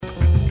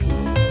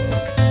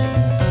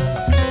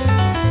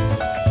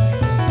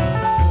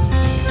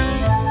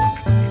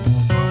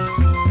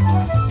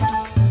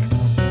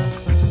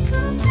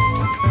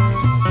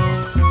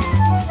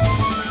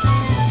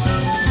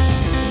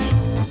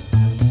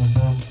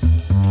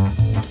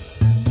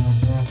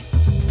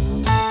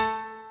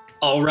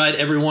All right,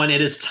 everyone, it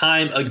is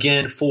time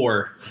again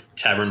for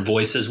Tavern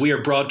Voices. We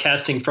are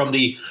broadcasting from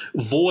the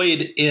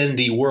void in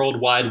the World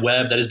Wide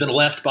Web that has been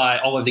left by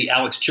all of the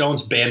Alex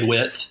Jones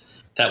bandwidth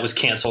that was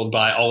canceled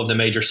by all of the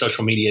major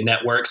social media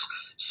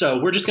networks.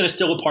 So we're just going to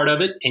steal a part of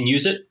it and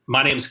use it.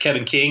 My name is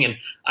Kevin King, and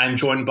I'm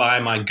joined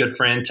by my good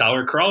friend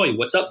Tyler Crawley.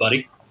 What's up,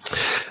 buddy?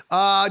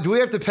 Do we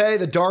have to pay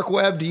the dark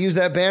web to use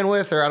that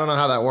bandwidth, or I don't know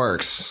how that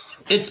works?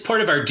 It's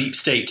part of our deep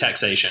state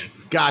taxation.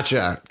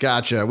 Gotcha.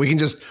 We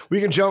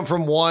can jump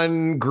from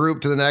one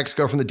group to the next,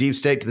 go from the deep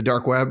state to the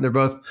dark web.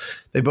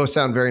 They both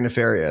sound very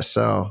nefarious,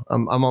 so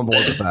I'm on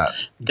board with that.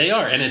 They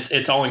are, and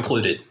it's all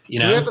included. You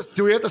know,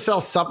 do we have to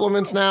sell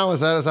supplements now? Is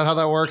that how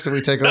that works? If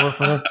we take over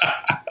from it,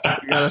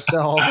 we got to sell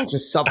a whole bunch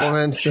of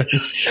supplements,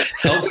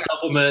 health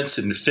supplements,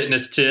 and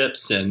fitness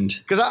tips, and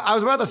because I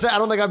was about to say I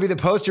don't think I'd be the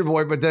poster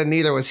boy, but then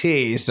neither was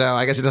he, so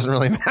I guess it doesn't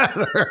really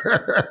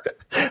matter.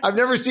 I've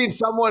never seen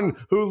someone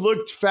who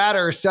looked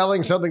fatter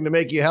selling something to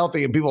make you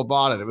healthy, and people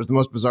bought it. It was the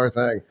most bizarre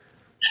thing.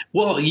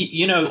 Well,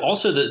 you know,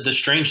 also the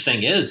strange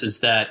thing is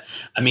that,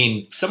 I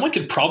mean, someone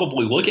could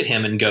probably look at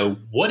him and go,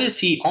 what is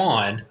he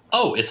on?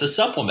 Oh, it's a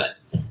supplement.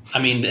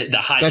 I mean, the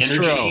high That's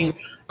energy,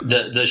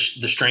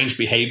 the strange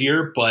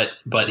behavior, but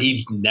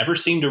he never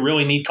seemed to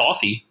really need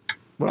coffee.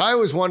 What I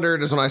always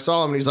wondered is when I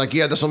saw him and he's like,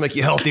 yeah, this will make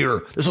you healthier.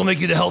 This will make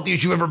you the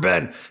healthiest you've ever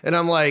been. And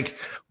I'm like,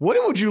 what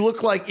would you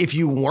look like if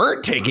you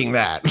weren't taking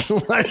that?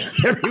 Like,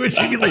 would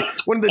you get like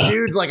one of the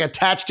dudes like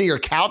attached to your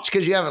couch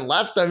because you haven't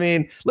left? I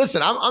mean,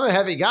 listen, I'm a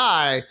heavy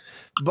guy,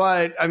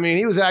 but I mean,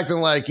 he was acting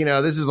like, you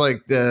know, this is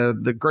like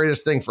the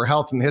greatest thing for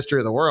health in the history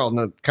of the world.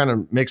 And it kind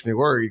of makes me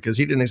worried because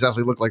he didn't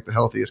exactly look like the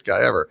healthiest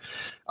guy ever.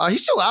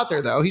 He's still out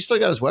there, though. He's still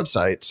got his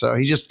website. So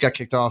he just got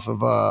kicked off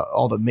of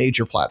all the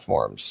major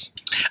platforms.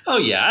 Oh,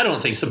 yeah. I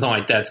don't think something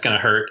like that's going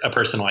to hurt a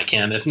person like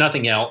him. If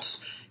nothing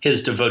else,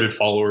 his devoted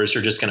followers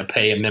are just going to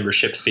pay a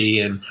membership fee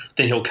and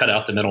then he'll cut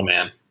out the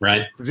middleman,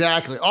 right?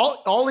 Exactly.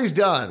 All he's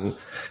done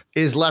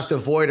is left a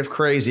void of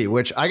crazy,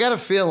 which I got a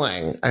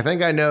feeling, I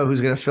think I know who's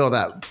going to fill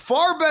that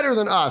far better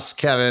than us,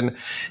 Kevin.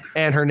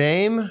 And her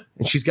name,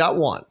 and she's got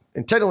one.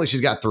 And technically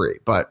she's got three,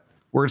 but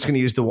we're just going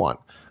to use the one.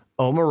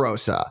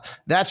 Omarosa.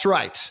 That's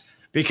right.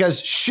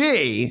 Because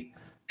she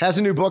has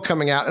a new book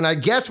coming out. And I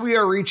guess we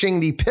are reaching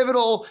the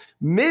pivotal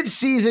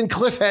mid-season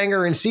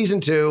cliffhanger in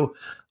season 2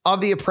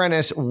 of The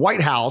Apprentice,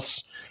 White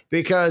House,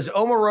 because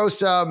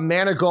Omarosa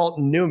Manigault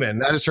Newman,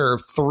 that is her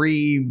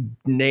 3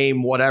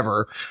 name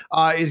whatever,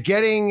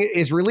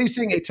 is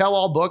releasing a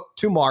tell-all book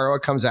tomorrow.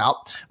 It comes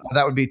out.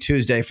 That would be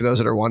Tuesday for those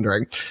that are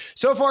wondering.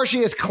 So far,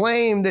 she has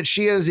claimed that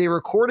she has a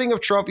recording of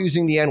Trump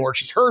using the N-word.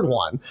 She's heard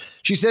one.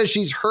 She says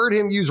she's heard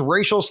him use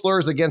racial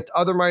slurs against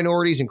other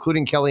minorities,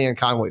 including Kellyanne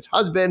Conway's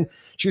husband.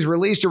 She's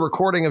released a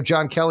recording of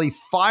John Kelly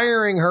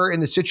firing her in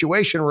the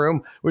Situation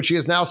Room, which she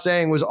is now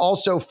saying was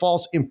also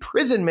false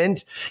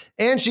imprisonment.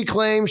 And she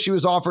claims she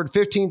was offered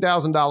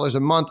 $15,000 a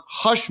month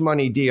hush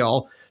money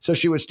deal so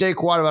she would stay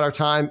quiet about her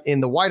time in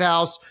the White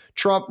House.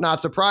 Trump,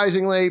 not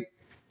surprisingly,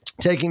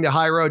 taking the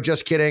high road.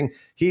 Just kidding.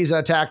 He's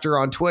attacked her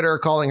on Twitter,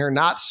 calling her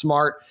not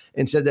smart,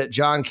 and said that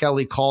John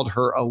Kelly called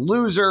her a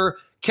loser.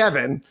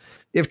 Kevin,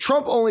 if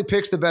Trump only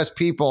picks the best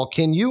people,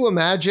 can you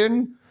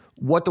imagine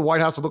what the White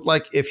House would look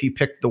like if he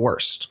picked the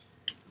worst?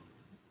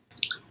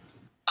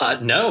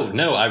 No,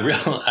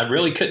 I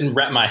really couldn't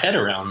wrap my head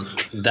around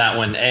that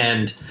one.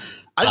 And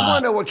I just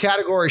want to know what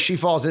category she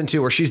falls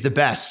into, where she's the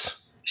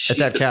best at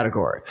that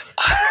category.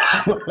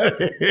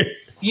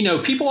 You know,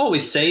 people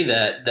always say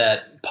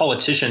that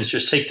politicians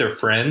just take their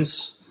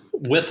friends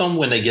with them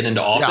when they get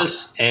into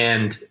office. Yeah.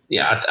 And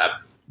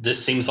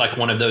this seems like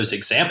one of those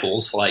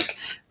examples. Like,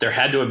 there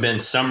had to have been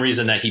some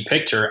reason that he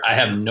picked her. I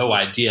have no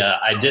idea.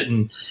 I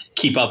didn't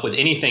keep up with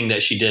anything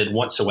that she did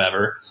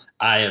whatsoever.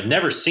 I have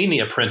never seen The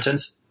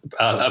Apprentice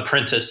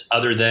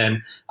other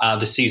than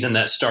the season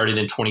that started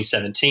in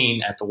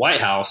 2017 at the White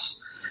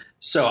House.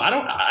 So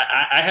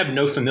I have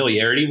no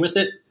familiarity with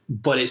it,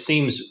 but it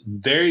seems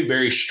very,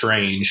 very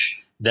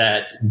strange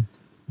that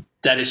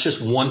it's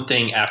just one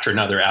thing after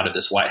another out of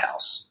this White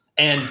House.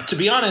 And to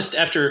be honest,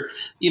 after,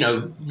 you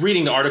know,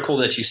 reading the article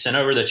that you sent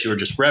over that you were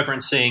just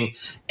referencing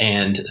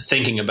and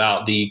thinking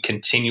about the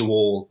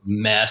continual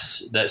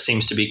mess that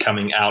seems to be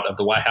coming out of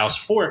the White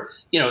House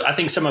I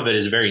think some of it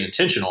is very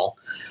intentional.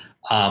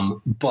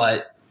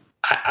 But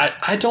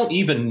I don't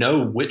even know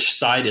which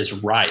side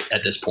is right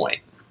at this point.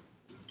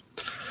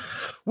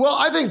 Well,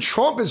 I think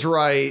Trump is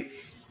right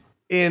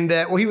in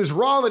that, he was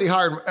wrong that he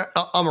hired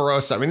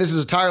Omarosa. I mean, this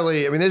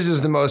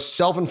is the most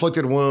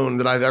self-inflicted wound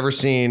that I've ever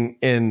seen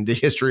in the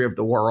history of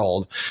the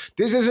world.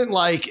 This isn't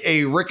like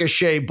a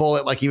ricochet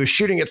bullet, like he was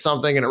shooting at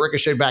something and it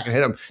ricocheted back and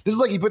hit him. This is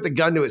like he put the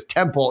gun to his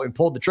temple and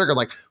pulled the trigger.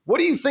 Like, what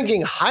are you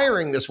thinking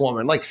hiring this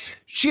woman? Like,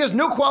 she has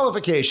no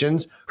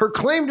qualifications. Her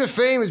claim to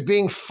fame is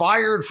being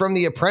fired from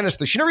The Apprentice.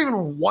 She never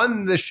even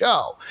won the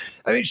show.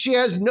 I mean, she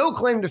has no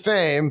claim to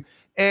fame.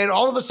 And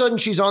all of a sudden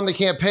she's on the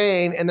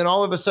campaign, and then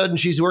all of a sudden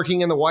she's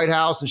working in the White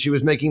House, and she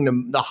was making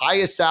the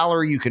highest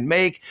salary you can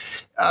make.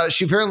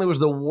 She apparently was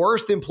the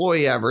worst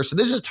employee ever. So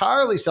this is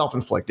entirely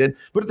self-inflicted.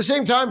 But at the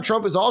same time,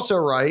 Trump is also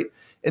right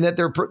and that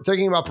they're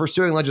thinking about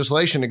pursuing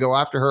legislation to go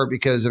after her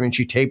because, I mean,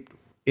 she taped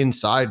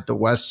inside the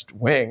West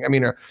Wing. I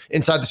mean,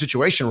 inside the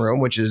Situation Room,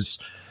 which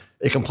is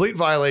a complete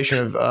violation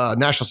of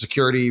national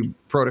security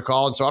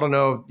protocol. And so I don't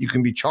know if you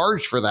can be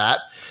charged for that,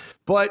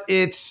 but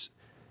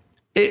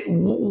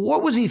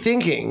what was he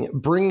thinking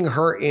bringing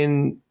her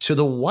into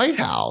the White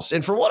House?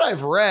 And from what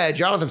I've read,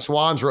 Jonathan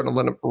Swan's written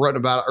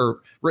about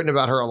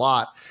her a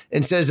lot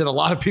and says that a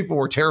lot of people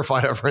were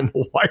terrified of her in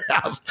the White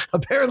House.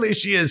 Apparently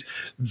she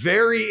is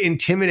very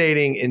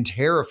intimidating and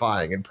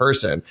terrifying in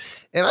person.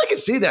 And I can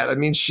see that. I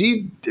mean,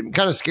 she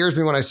kind of scares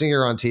me when I see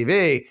her on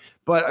TV,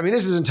 but I mean,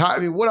 this is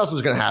what else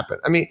was going to happen?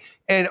 I mean,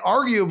 and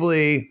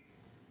arguably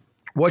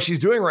what she's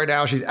doing right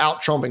now, she's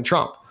out trumping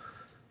Trump.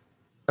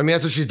 I mean,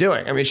 that's what she's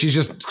doing. I mean, she's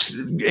just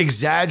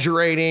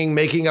exaggerating,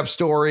 making up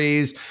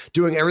stories,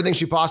 doing everything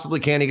she possibly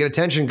can to get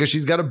attention because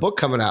she's got a book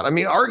coming out. I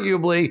mean,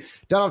 arguably,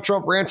 Donald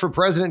Trump ran for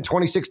president in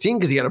 2016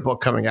 because he had a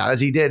book coming out, as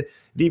he did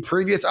the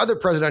previous other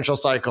presidential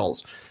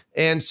cycles.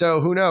 And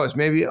so who knows?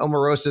 Maybe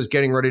Omarosa is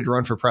getting ready to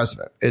run for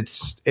president.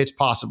 It's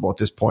possible at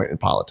this point in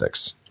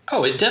politics.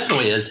 Oh, it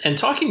definitely is. And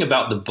talking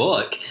about the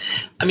book,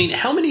 I mean,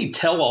 how many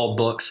tell-all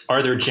books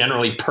are there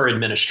generally per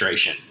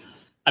administration?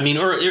 I mean,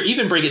 or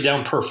even break it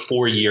down per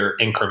 4-year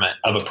increment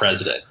of a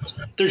president.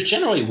 There's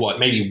generally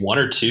maybe one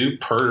or two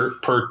per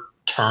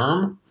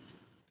term.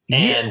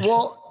 And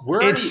we're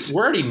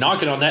already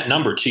knocking on that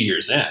number 2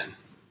 years in.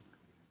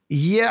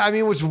 Yeah, I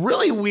mean, what's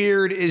really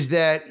weird is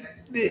that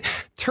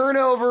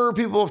turnover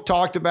people have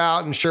talked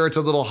about, and sure, it's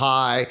a little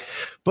high,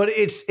 but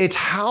it's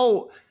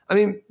how, I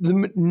mean,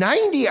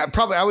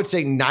 I would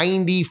say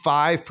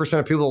 95%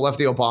 of people that left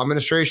the Obama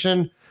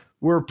administration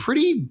were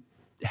pretty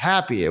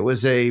happy. It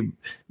was a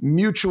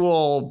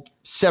mutual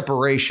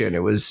separation.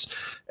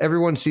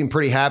 Everyone seemed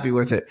pretty happy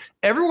with it.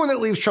 Everyone that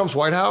leaves Trump's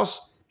White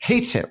House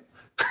hates him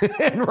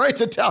and writes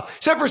a tell,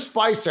 except for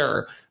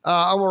Spicer.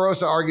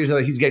 Omarosa argues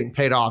that he's getting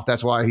paid off.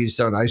 That's why he's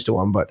so nice to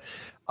him. But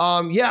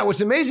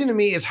what's amazing to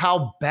me is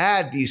how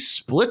bad these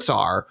splits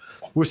are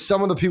with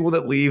some of the people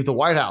that leave the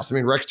White House. I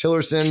mean, Rex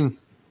Tillerson,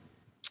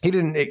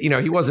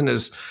 he wasn't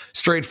as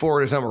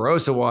straightforward as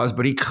Omarosa was,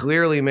 but he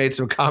clearly made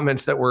some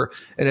comments that were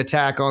an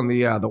attack on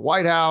the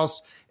White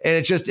House. And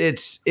it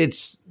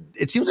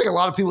seems like a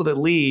lot of people that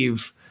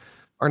leave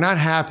are not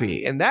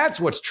happy. And that's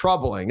what's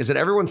troubling, is that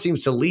everyone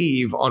seems to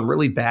leave on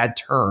really bad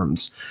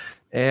terms.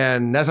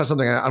 And that's not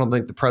something I don't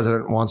think the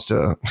president wants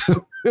to.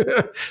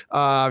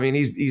 I mean,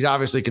 he's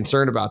obviously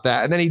concerned about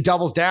that. And then he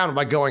doubles down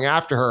by going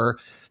after her.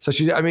 So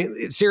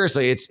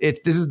seriously, this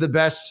is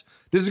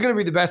going to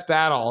be the best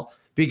battle,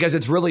 because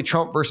it's really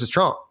Trump versus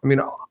Trump. I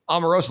mean,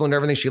 Omarosa learned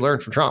everything she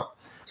learned from Trump.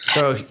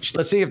 So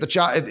let's see if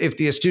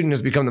the student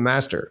has become the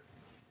master.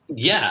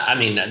 Yeah, I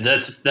mean,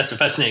 that's a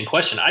fascinating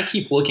question. I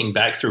keep looking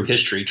back through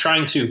history,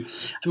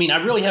 I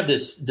really have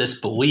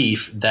this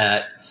belief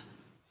that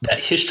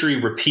history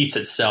repeats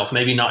itself,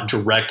 maybe not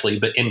directly,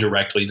 but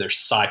indirectly. There's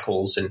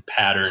cycles and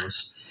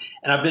patterns.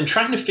 And I've been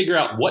trying to figure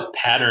out what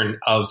pattern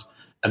of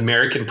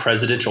American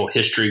presidential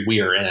history we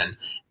are in,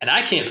 and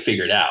I can't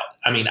figure it out.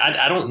 I mean,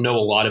 I don't know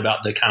a lot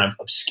about the kind of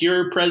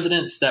obscure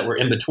presidents that were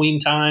in between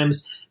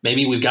times.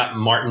 Maybe we've got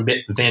Martin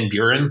Van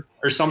Buren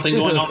or something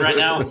going on right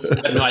now.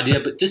 I have no idea,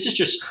 but it's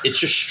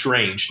just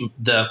strange.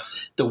 The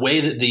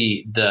way that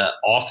the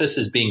office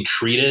is being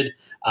treated,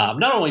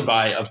 not only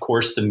by, of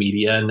course, the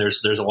media, and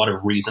there's a lot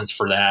of reasons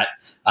for that,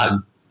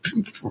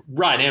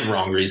 right and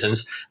wrong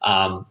reasons,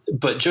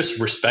 but just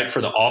respect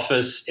for the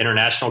office,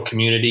 international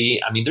community.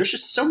 I mean, there's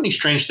just so many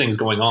strange things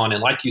going on.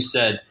 And like you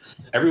said,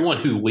 everyone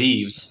who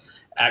leaves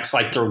acts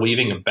like they're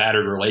leaving a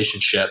battered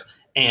relationship,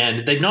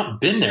 and they've not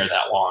been there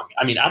that long.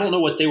 I mean, I don't know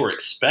what they were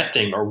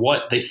expecting or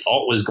what they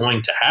thought was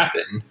going to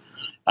happen.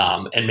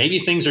 And maybe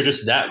things are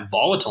just that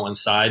volatile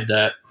inside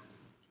that,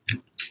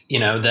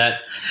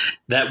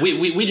 that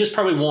we just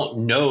probably won't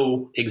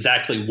know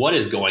exactly what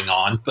is going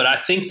on. But I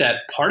think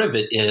that part of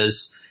it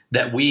is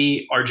that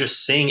we are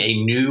just seeing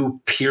a new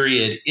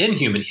period in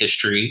human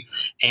history.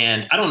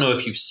 And I don't know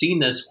if you've seen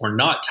this or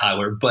not,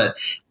 Tyler, but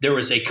there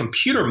was a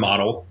computer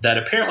model that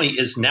apparently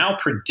is now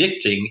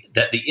predicting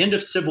that the end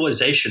of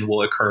civilization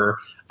will occur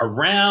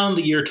around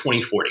the year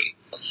 2040.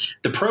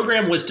 The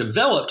program was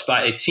developed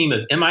by a team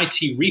of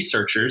MIT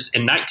researchers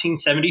in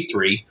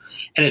 1973,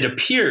 and it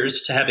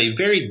appears to have a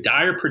very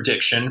dire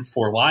prediction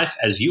for life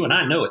as you and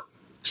I know it.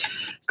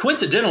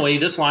 Coincidentally,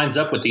 this lines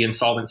up with the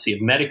insolvency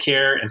of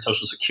Medicare and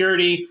Social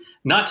Security,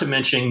 not to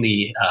mention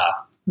the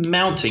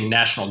mounting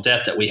national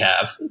debt that we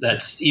have.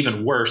 That's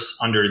even worse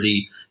under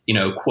the,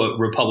 quote,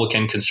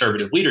 Republican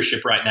conservative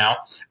leadership right now.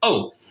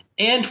 Oh,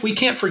 and we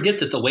can't forget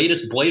that the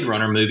latest Blade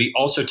Runner movie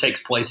also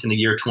takes place in the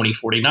year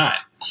 2049.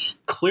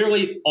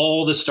 Clearly,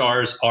 all the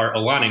stars are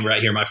aligning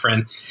right here, my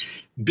friend.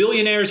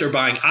 Billionaires are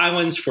buying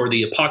islands for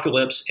the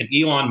apocalypse, and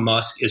Elon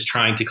Musk is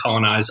trying to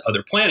colonize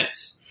other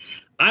planets.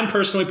 I'm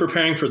personally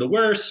preparing for the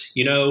worst,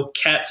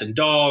 cats and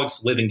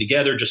dogs living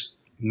together,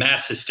 just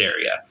mass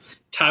hysteria.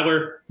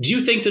 Tyler, do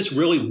you think this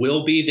really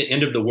will be the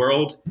end of the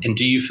world? And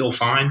do you feel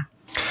fine?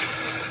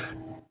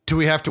 Do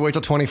we have to wait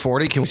till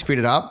 2040? Can we speed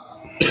it up?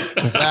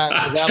 Is that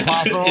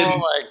possible?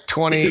 Like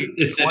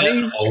It's 2020.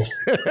 inevitable.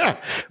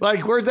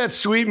 Like, where's that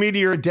sweet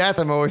meteor of death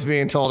I'm always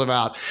being told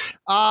about?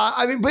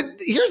 I mean, but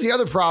here's the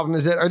other problem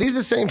is that are these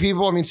the same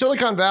people? I mean,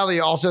 Silicon Valley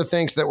also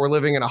thinks that we're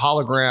living in a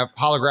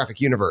holographic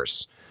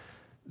universe.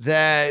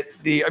 This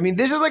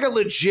is like a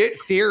legit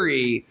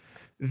theory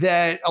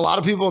that a lot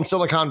of people in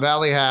Silicon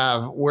Valley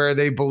have where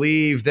they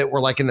believe that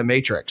we're like in the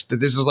Matrix, that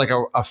this is like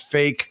a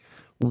fake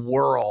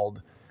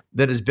world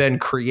that has been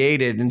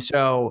created. And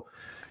so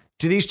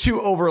do these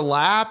two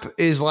overlap?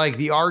 Is like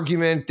the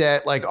argument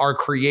that like our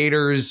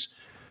creators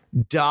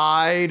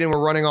died and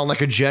we're running on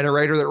like a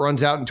generator that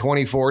runs out in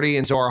 2040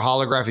 and so our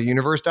holographic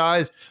universe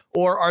dies?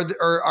 Or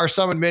are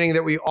some admitting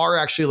that we are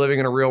actually living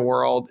in a real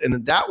world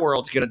and that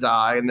world's going to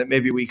die and that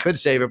maybe we could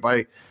save it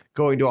by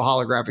going to a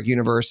holographic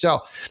universe?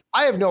 So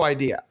I have no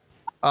idea.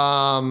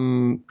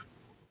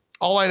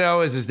 All I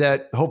know is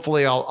that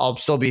hopefully I'll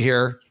still be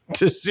here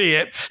to see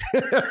it,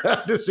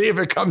 to see if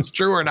it comes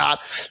true or not.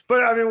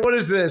 But I mean, what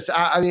is this?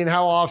 I mean,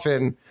 how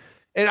often?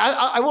 And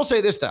I will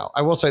say this, though.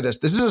 I will say this.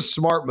 This is a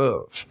smart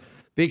move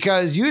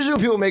because usually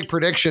when people make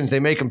predictions, they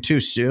make them too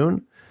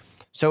soon.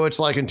 So it's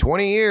like in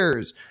 20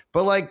 years.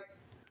 But like,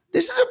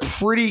 this is a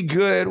pretty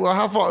good, well,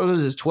 how far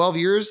was this? 12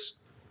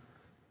 years?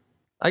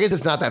 I guess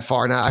it's not that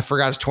far now. I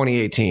forgot it's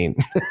 2018.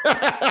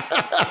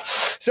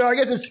 So I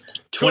guess it's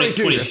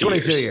 22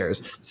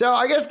 years. So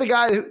I guess the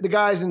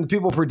guys and the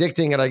people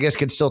predicting it, I guess,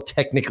 could still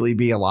technically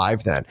be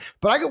alive then.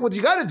 But what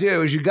you got to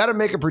do is you got to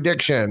make a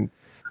prediction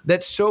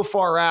that's so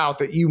far out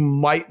that you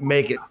might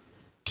make it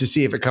to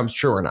see if it comes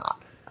true or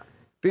not.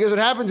 Because what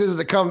happens is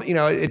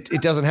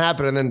it doesn't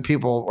happen, and then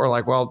people are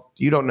like, well,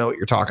 you don't know what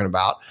you're talking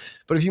about.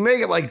 But if you make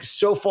it like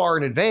so far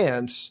in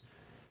advance,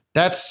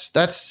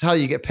 that's how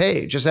you get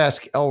paid. Just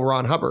ask L.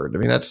 Ron Hubbard. I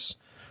mean,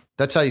 that's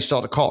how you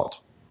start a cult.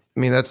 I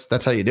mean,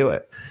 that's how you do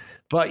it.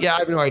 But yeah, I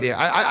have no idea.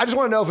 I just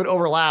want to know if it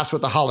overlaps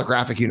with the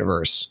holographic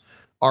universe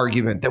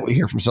argument that we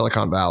hear from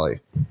Silicon Valley.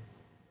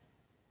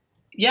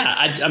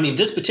 Yeah, I mean,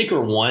 this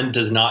particular one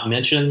does not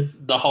mention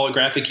the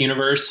holographic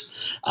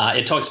universe.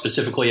 It talks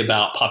specifically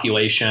about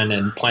population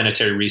and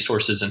planetary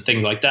resources and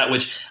things like that,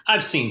 which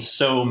I've seen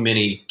so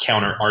many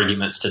counter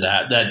arguments to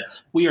that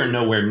we are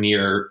nowhere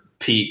near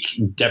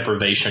peak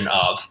deprivation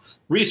of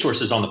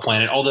resources on the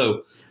planet,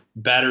 although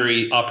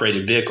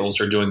battery-operated vehicles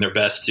are doing their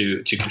best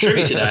to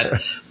contribute to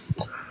that.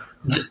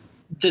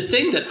 The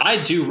thing that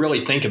I do really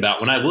think about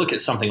when I look at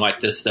something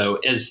like this, though,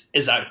 is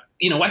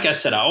like I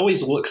said, I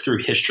always look through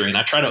history and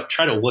I try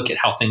to look at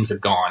how things have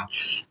gone.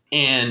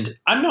 And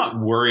I'm not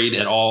worried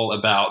at all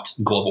about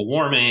global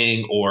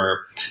warming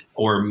or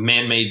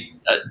man-made,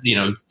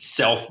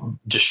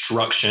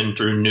 self-destruction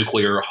through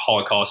nuclear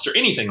holocaust or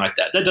anything like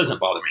that. That doesn't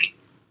bother me.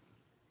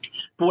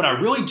 But what I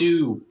really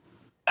do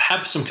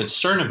have some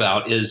concern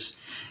about is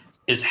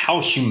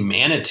how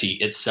humanity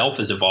itself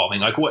is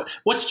evolving. Like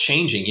what's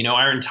changing?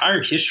 Our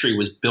entire history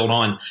was built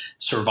on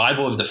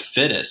survival of the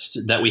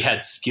fittest, that we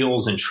had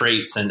skills and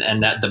traits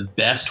and that the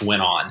best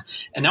went on.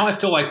 And now I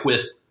feel like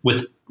with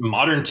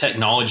modern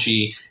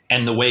technology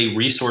and the way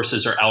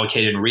resources are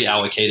allocated and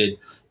reallocated,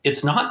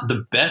 it's not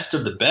the best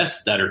of the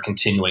best that are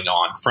continuing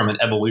on from an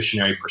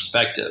evolutionary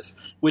perspective,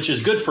 which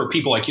is good for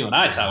people like you and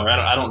I, Tyler.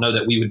 I don't know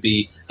that we would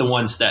be the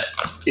ones that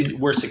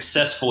were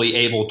successfully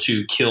able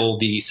to kill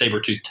the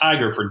saber-toothed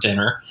tiger for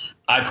dinner.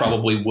 I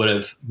probably would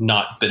have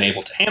not been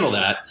able to handle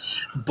that.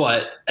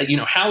 But,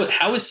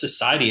 how is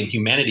society and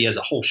humanity as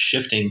a whole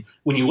shifting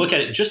when you look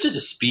at it just as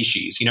a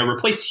species?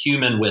 Replace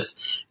human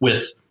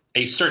with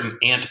a certain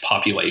ant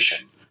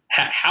population.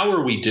 How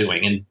are we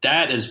doing? And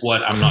that is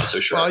what I'm not so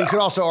sure about. You could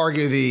also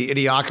argue the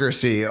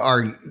idiocracy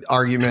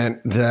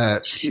argument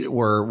that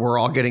we're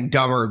all getting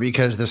dumber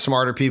because the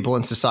smarter people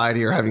in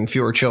society are having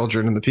fewer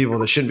children and the people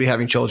that shouldn't be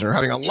having children are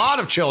having a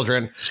lot of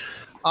children,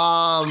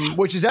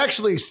 which is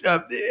actually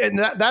and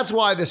that's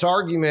why this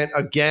argument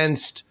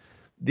against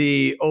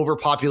the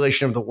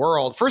overpopulation of the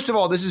world. First of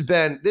all,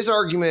 this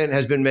argument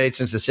has been made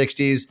since the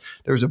 60s.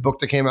 There was a book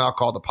that came out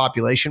called The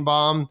Population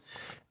Bomb.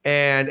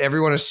 And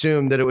everyone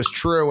assumed that it was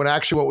true. And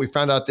actually what we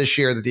found out this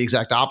year that the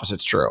exact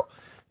opposite's true.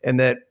 And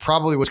that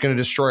probably what's going to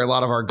destroy a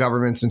lot of our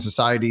governments and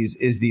societies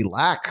is the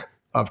lack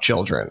of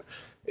children,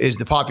 is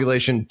the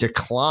population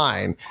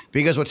decline.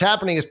 Because what's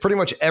happening is pretty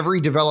much every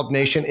developed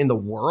nation in the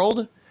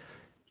world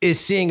is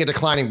seeing a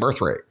declining birth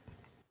rate.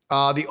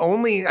 The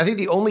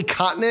only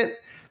continent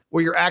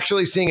where you're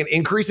actually seeing an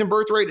increase in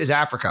birth rate is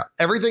Africa.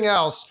 Everything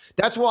else,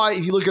 that's why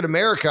if you look at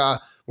America,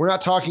 we're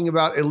not talking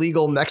about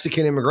illegal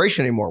Mexican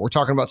immigration anymore. We're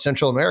talking about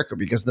Central America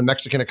because the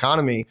Mexican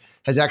economy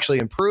has actually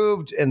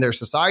improved and their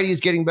society is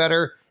getting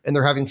better and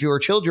they're having fewer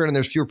children and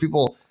there's fewer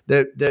people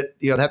that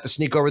have to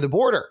sneak over the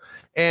border.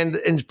 And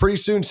pretty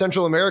soon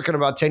Central America in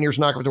about 10 years,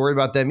 not going to have to worry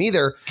about them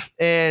either.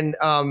 And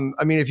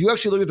if you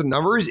actually look at the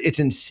numbers, it's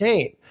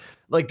insane.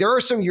 Like there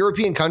are some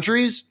European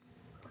countries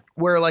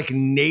where like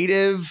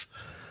native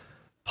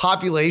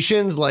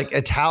populations like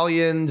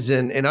Italians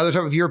and other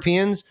type of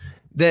Europeans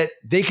that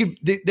they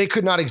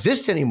could not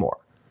exist anymore,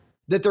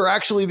 that they're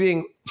actually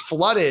being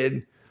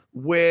flooded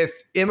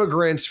with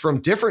immigrants from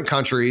different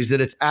countries that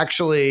it's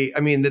actually,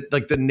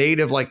 like the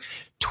native, like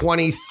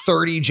 20,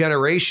 30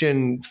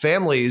 generation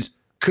families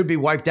could be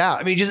wiped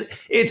out.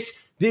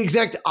 It's the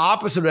exact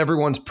opposite of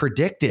everyone's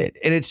predicted.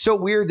 And it's so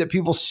weird that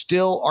people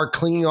still are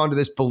clinging on to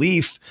this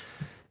belief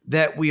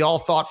that we all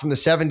thought from the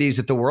 70s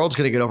that the world's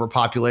going to get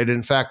overpopulated.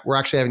 In fact, we're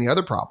actually having the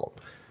other problem,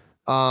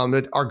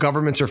 that our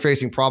governments are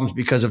facing problems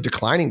because of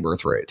declining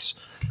birth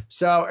rates.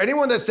 So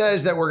anyone that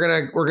says that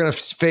we're going to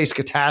face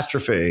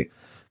catastrophe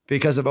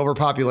because of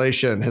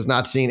overpopulation has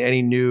not seen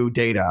any new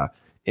data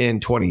in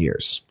 20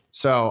 years.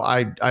 So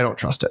I don't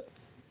trust it.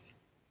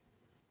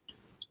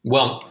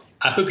 Well,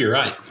 I hope you're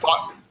right.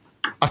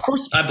 Of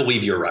course. I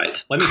believe you're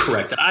right. Let me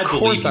correct it. I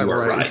believe you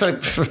are right.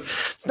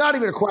 It's not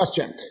even a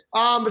question.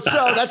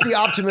 So that's the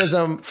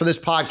optimism for this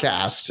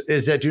podcast,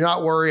 is that do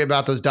not worry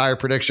about those dire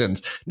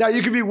predictions. Now,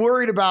 you could be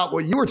worried about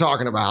what you were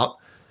talking about,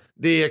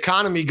 the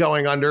economy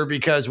going under,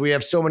 because we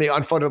have so many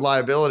unfunded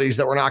liabilities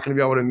that we're not going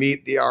to be able to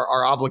meet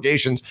our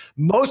obligations,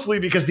 mostly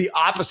because the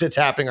opposite's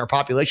happening. Our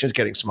population is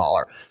getting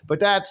smaller.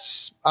 But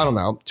that's,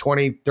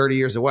 20, 30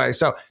 years away.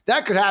 So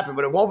that could happen,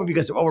 but it won't be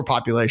because of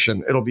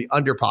overpopulation. It'll be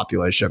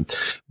underpopulation.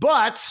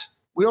 But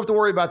we don't have to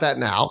worry about that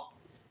now.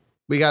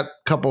 We got a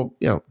couple,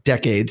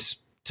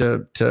 decades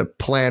to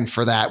plan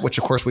for that, which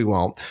of course we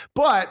won't.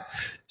 But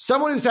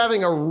someone who's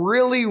having a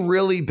really,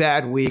 really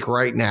bad week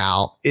right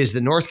now is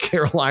the North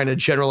Carolina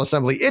General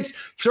Assembly. It's,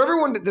 for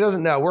everyone that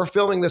doesn't know, we're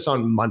filming this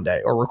on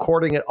Monday, or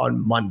recording it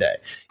on Monday.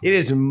 It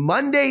is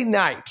Monday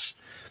night,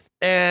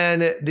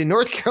 and the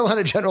North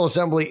Carolina General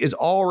Assembly is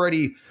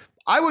already,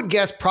 I would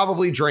guess,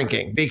 probably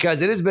drinking,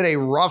 because it has been a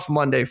rough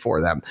Monday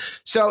for them.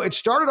 So it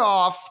started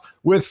off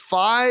with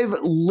 5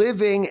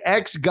 living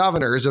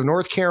ex-governors of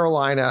North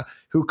Carolina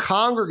who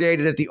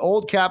congregated at the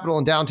old Capitol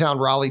in downtown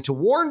Raleigh to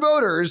warn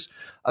voters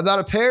about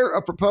a pair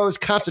of proposed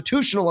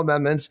constitutional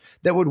amendments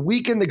that would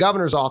weaken the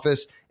governor's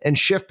office and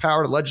shift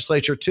power to the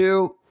legislature.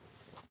 2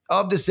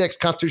 of the 6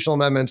 constitutional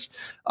amendments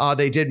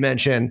they did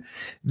mention.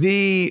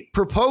 The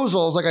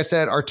proposals, like I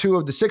said, are 2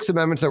 of the 6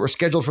 amendments that were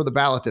scheduled for the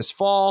ballot this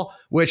fall,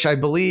 which I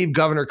believe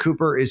Governor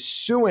Cooper is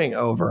suing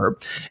over.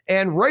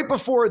 And right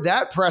before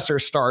that presser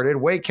started,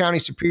 Wake County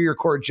Superior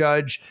Court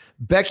Judge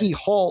Becky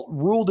Holt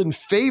ruled in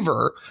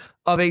favor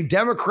of a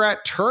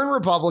Democrat turned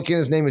Republican.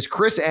 His name is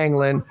Chris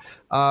Anglin,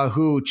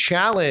 who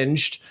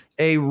challenged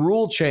a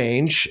law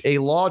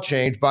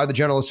change by the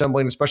General Assembly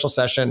in a special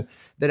session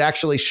that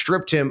actually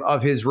stripped him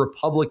of his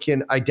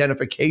Republican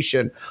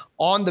identification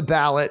on the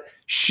ballot.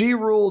 She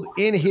ruled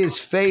in his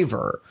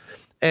favor.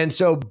 And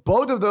so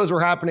both of those were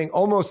happening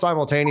almost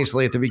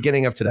simultaneously at the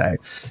beginning of today.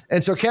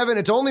 And so, Kevin,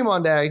 it's only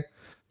Monday.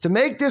 To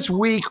make this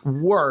week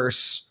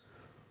worse,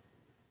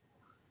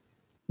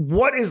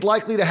 what is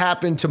likely to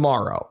happen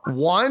tomorrow?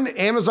 1,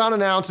 Amazon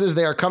announces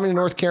they are coming to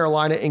North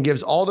Carolina and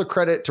gives all the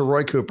credit to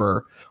Roy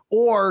Cooper,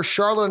 or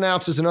Charlotte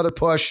announces another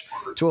push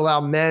to allow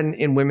men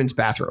in women's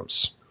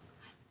bathrooms.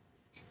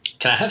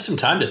 Can I have some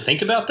time to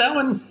think about that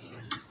one?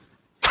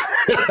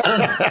 I don't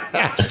know.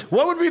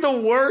 What would be the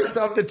worst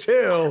of the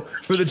 2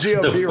 for the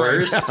GOP the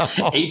worst, right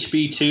now?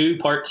 HB2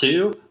 Part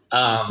 2.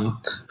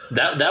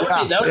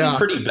 That would be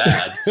pretty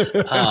bad.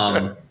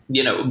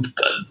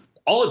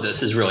 All of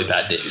this is really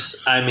bad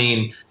news.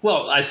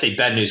 I say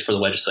bad news for the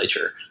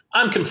legislature.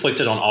 I'm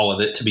conflicted on all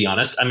of it, to be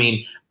honest.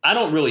 I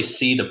don't really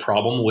see the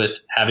problem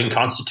with having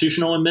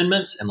constitutional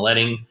amendments and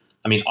letting,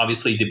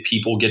 obviously the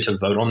people get to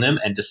vote on them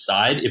and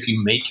decide if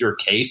you make your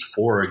case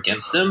for or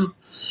against them.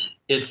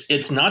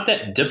 It's not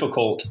that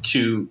difficult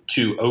to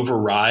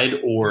override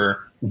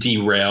or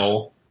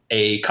derail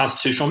a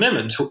constitutional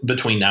amendment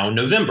between now and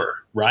November,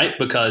 right?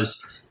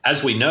 Because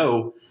as we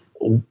know,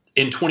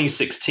 in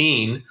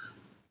 2016,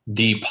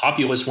 the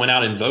populace went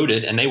out and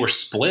voted, and they were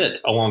split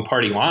along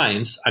party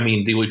lines.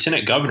 The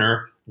lieutenant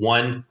governor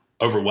won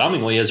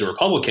overwhelmingly as a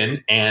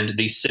Republican, and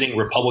the sitting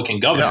Republican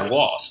governor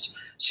lost.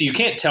 So you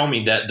can't tell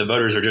me that the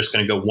voters are just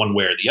going to go one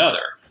way or the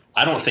other.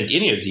 I don't think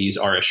any of these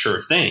are a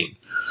sure thing.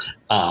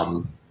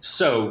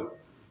 So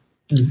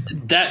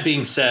that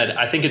being said,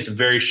 I think it's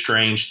very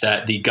strange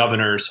that the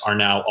governors are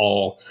now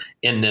all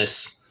in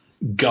this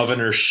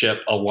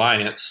governorship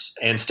alliance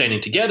and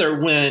standing together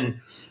when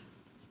 –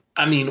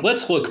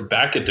 let's look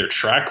back at their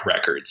track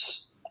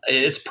records.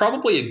 It's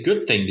probably a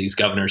good thing these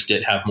governors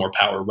did have more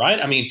power, right?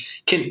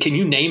 Can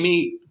you name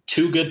me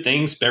 2 good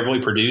things Beverly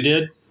Perdue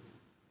did?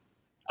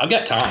 I've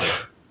got time.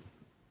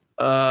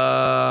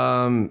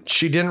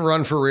 She didn't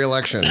run for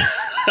re-election.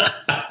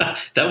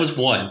 That was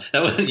one.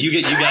 That was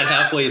you got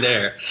halfway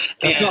there.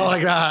 That's all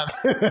I got.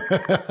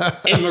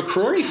 And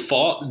McCrory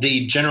fought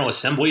the General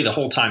Assembly the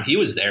whole time he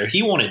was there.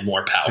 He wanted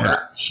more power. Yeah.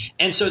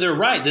 And so they're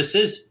right. This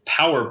is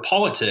power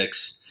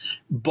politics.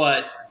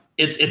 But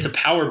it's a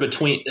power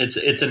between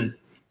it's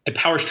a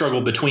power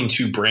struggle between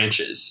 2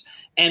 branches,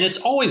 and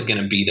it's always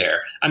going to be there.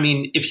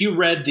 If you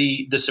read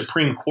the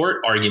Supreme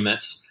Court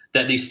arguments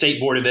that the State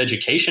Board of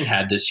Education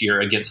had this year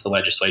against the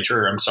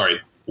legislature,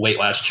 late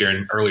last year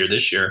and earlier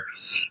this year,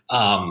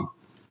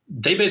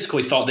 they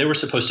basically thought they were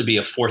supposed to be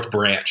a 4th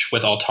branch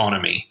with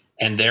autonomy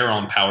and their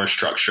own power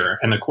structure,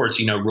 and the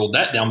courts ruled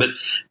that down.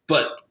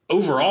 But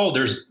overall,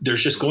 there's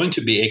just going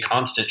to be a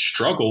constant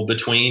struggle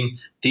between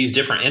these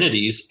different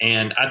entities.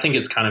 And I think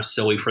it's kind of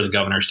silly for the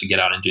governors to get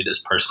out and do this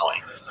personally.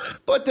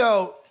 But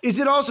though, is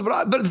it also,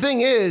 but the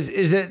thing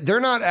is that they're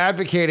not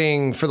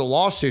advocating for the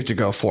lawsuit to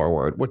go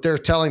forward. What they're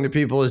telling the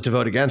people is to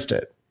vote against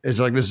it. It's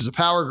like, this is a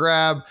power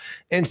grab.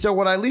 And so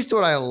what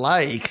I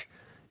like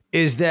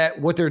is that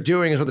what they're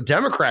doing is what the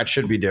Democrats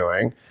should be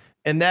doing.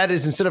 And that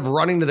is, instead of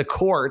running to the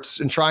courts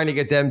and trying to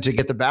get them to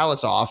get the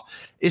ballots off,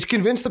 is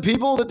convince the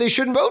people that they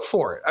shouldn't vote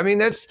for it. I mean,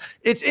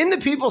 it's in the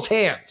people's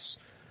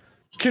hands.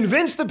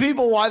 Convince the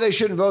people why they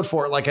shouldn't vote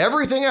for it. Like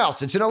everything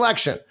else, it's an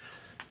election.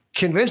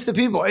 Convince the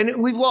people.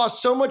 And we've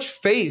lost so much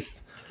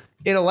faith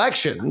in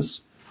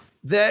elections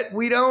that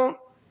we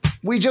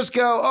just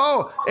go,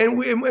 oh,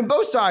 and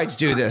both sides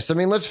do this. I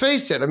mean, let's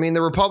face it. I mean,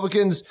 the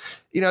Republicans,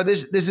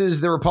 this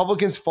is the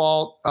Republicans'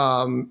 fault,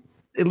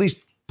 at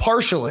least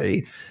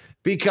partially,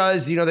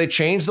 because, they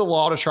changed the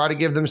law to try to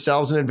give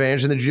themselves an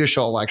advantage in the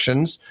judicial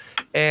elections.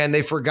 And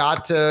they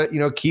forgot to,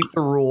 keep the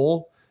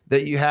rule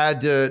that you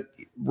had to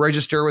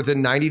register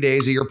within 90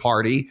 days of your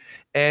party.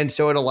 And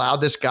so it allowed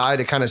this guy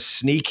to kind of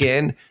sneak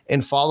in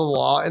and follow the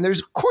law. And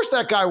of course,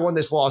 that guy won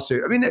this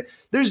lawsuit. I mean,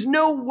 there's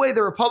no way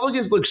the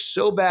Republicans look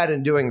so bad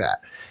in doing that.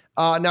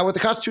 Now, with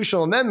the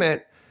constitutional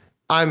amendment,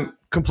 I'm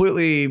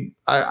completely,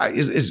 I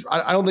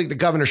don't think the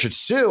governor should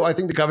sue. I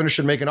think the governor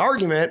should make an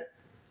argument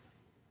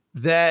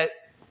that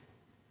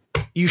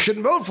you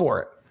shouldn't vote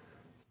for it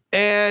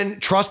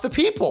and trust the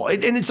people.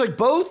 And it's like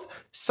both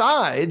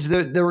sides.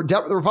 The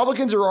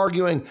Republicans are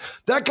arguing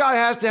that guy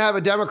has to have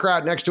a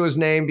Democrat next to his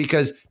name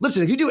because,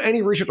 listen, if you do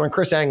any research on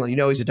Chris Anglin,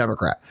 he's a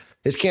Democrat.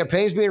 His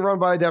campaign's being run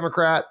by a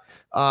Democrat.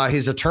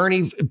 His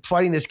attorney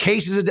fighting this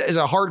case is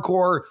a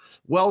hardcore,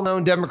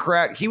 well-known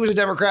Democrat. He was a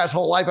Democrat his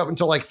whole life up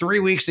until like 3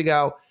 weeks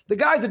ago. The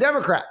guy's a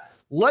Democrat.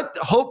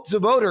 Hope the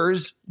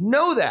voters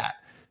know that.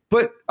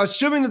 But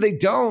assuming that they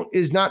don't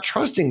is not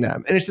trusting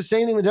them. And it's the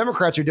same thing the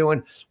Democrats are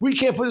doing. We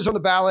can't put this on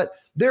the ballot.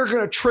 They're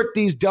going to trick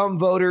these dumb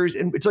voters.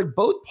 And it's like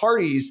both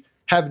parties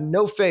have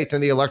no faith in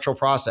the electoral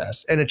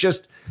process. And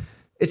it's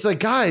like,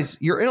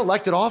 guys, you're in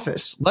elected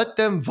office. Let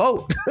them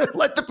vote.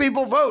 Let the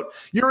people vote.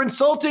 You're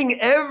insulting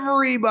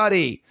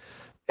everybody.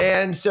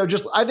 And so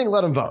I think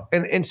let them vote.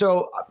 And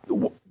so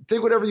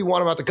think whatever you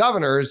want about the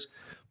governors,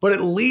 but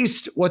at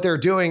least what they're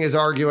doing is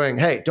arguing,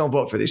 hey, don't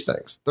vote for these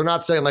things. They're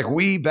not saying like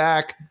we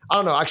back. I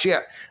don't know. Actually,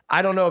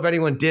 I don't know if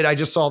anyone did. I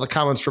just saw the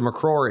comments from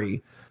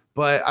McCrory,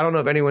 but I don't know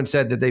if anyone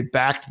said that they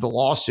backed the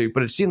lawsuit,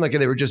 but it seemed like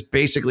they were just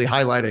basically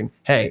highlighting,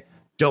 hey,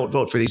 don't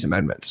vote for these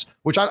amendments,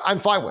 which I'm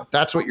fine with.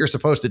 That's what you're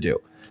supposed to do.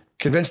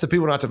 Convince the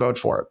people not to vote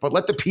for it, but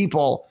let the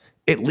people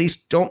at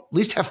least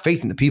have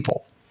faith in the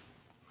people.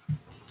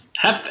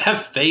 Have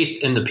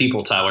faith in the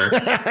people, Tyler.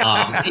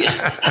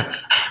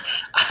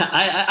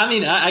 I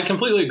mean, I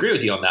completely agree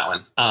with you on that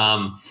one.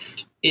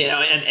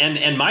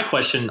 And my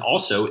question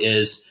also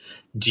is,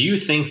 do you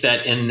think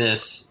that in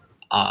this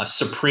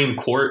Supreme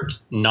Court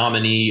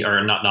nominee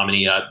or not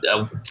nominee,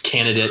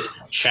 candidate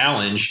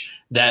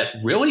challenge that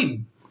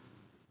really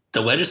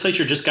the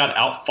legislature just got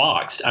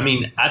outfoxed? I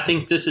mean, I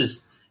think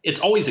it's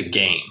always a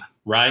game,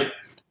 right?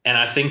 And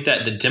I think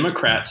that the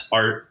Democrats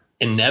are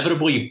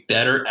inevitably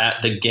better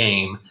at the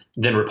game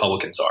than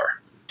Republicans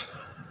are.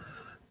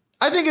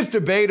 I think it's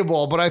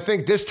debatable, but I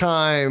think this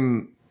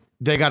time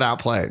they got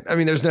outplayed. I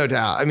mean, there's no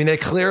doubt. I mean, they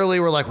clearly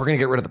were like, we're going to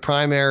get rid of the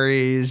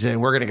primaries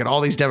and we're going to get all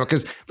these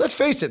Democrats. Because let's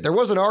face it, there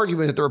was an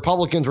argument that the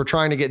Republicans were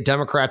trying to get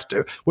Democrats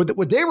to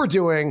what they were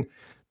doing.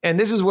 And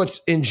this is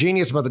what's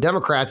ingenious about the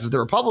Democrats is the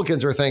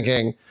Republicans are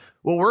thinking,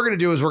 what we're going to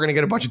do is we're going to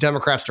get a bunch of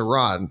Democrats to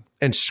run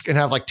and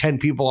have like 10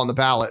 people on the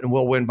ballot and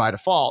we'll win by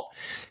default.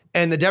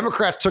 And the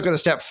Democrats took it a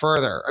step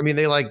further. I mean,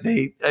 you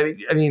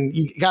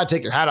got to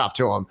take your hat off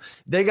to them.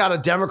 They got a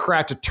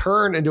Democrat to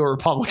turn into a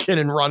Republican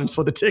and run and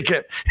split the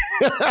ticket.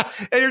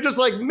 And you're just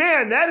like,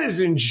 man, that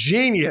is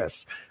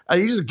ingenious.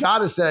 You just got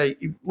to say,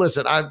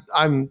 listen,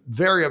 I'm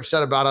very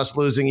upset about us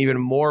losing even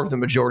more of the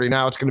majority.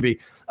 Now it's going to be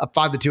a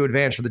 5-2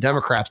 advantage for the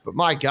Democrats. But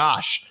my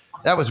gosh,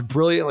 that was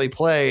brilliantly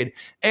played.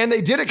 And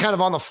they did it kind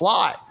of on the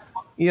fly.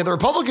 The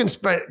Republicans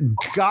spent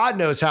God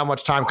knows how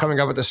much time coming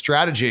up with the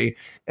strategy.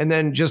 And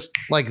then just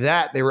like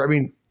that,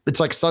 it's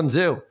like Sun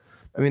Tzu.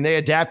 I mean, they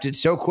adapted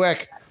so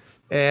quick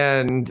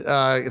and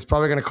it's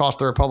probably going to cost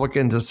the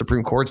Republicans a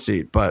Supreme Court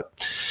seat, but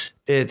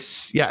it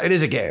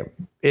is a game.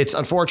 It's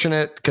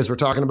unfortunate because we're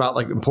talking about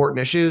like important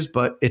issues,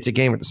 but it's a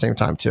game at the same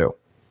time too.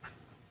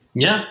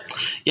 Yeah,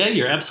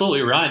 you're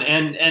absolutely right.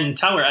 And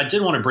Tyler, I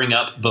did want to bring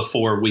up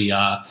before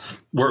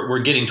we're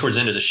getting towards the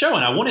end of the show,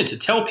 and I wanted to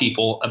tell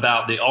people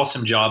about the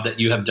awesome job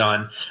that you have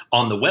done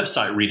on the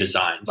website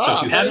redesign. So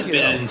if you haven't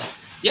been,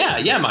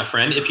 my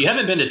friend, if you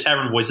haven't been to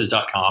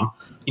tavernvoices.com,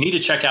 you need to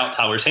check out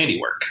Tyler's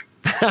handiwork.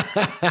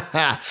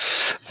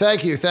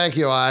 Thank you.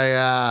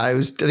 It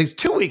was, I think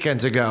 2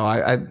 weekends ago.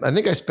 I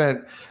think I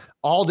spent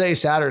all day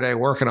Saturday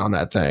working on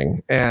that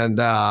thing,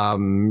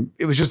 and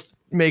it was just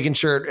making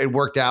sure it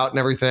worked out and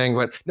everything.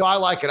 But no, I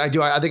like it. I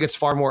do. I think it's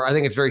far more. I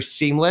think it's very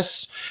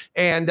seamless.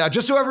 And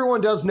just so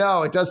everyone does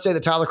know, it does say the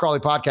Tyler Crawley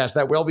podcast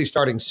that will be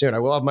starting soon. I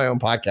will have my own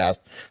podcast.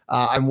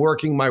 I'm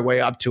working my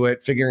way up to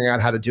it, figuring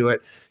out how to do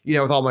it,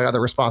 with all my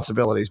other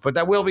responsibilities. But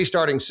that will be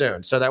starting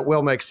soon. So that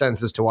will make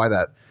sense as to why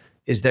that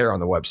is there on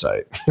the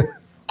website.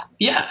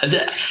 Yeah,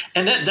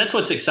 and that's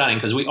what's exciting,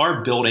 because we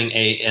are building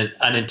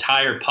an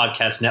entire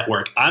podcast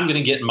network. I'm going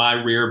to get my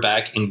rear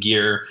back in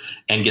gear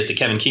and get the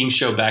Kevin King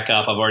Show back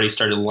up. I've already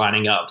started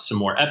lining up some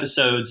more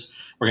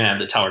episodes. We're going to have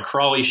the Tyler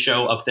Crawley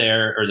Show up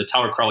there, or the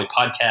Tyler Crawley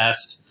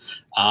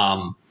podcast.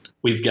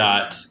 We've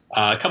got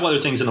a couple other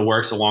things in the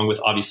works, along with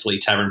obviously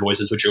Tavern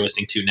Voices, which you're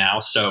listening to now.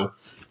 So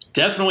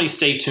definitely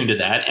stay tuned to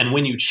that. And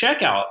when you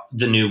check out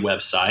the new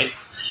website,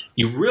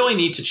 you really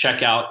need to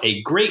check out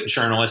a great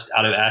journalist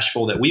out of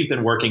Asheville that we've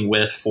been working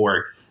with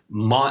for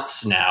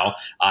months now.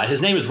 His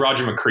name is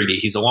Roger McCready.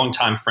 He's a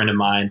longtime friend of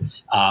mine.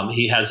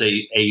 He has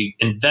a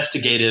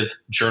investigative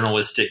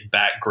journalistic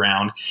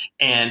background,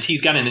 and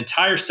he's got an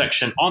entire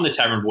section on the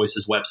Tavern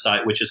Voices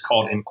website, which is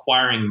called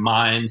Inquiring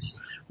Minds,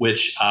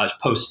 which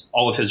posts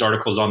all of his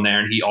articles on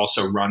there. And he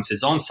also runs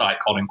his own site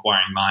called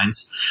Inquiring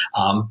Minds.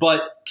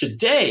 But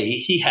today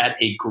he had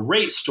a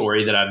great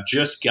story that I've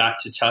just got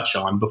to touch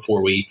on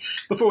before we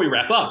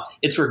wrap up.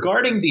 It's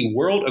regarding the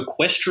World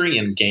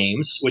Equestrian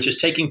Games, which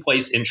is taking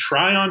place in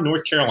Tryon,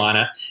 North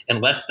Carolina,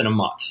 in less than a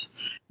month.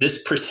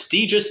 This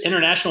prestigious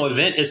international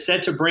event is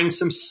said to bring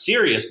some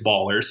serious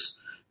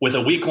ballers, with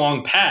a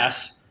week-long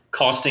pass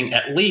costing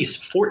at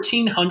least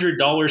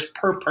 $1,400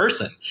 per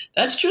person.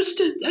 That's just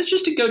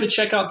to go to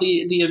check out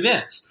the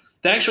events.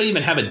 They actually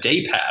even have a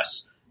day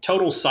pass.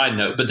 Total side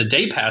note, but the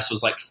day pass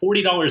was like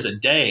 $40 a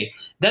day.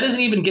 That doesn't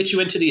even get you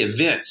into the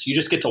events. You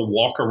just get to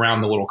walk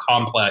around the little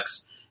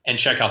complex and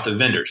check out the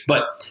vendors.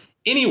 But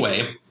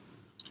anyway,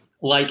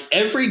 like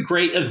every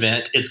great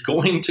event, it's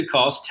going to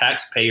cost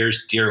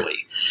taxpayers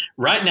dearly.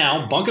 Right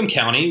now, Buncombe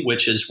County,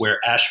 which is where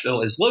Asheville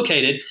is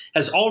located,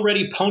 has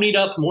already ponied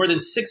up more than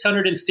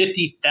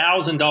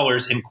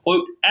 $650,000 in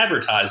quote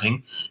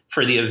advertising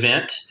for the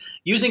event.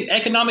 Using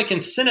economic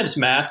incentives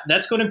math,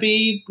 that's going to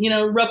be,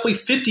 roughly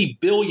 $50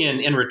 billion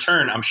in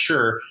return, I'm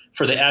sure,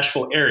 for the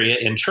Asheville area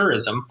in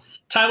tourism.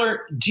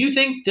 Tyler, do you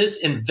think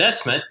this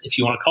investment, if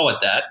you want to call it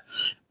that,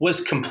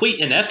 was complete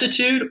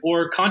ineptitude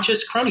or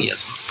conscious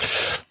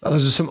cronyism?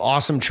 Those are some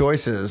awesome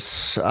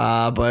choices,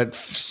 but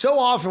so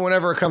often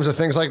whenever it comes to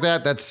things like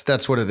that,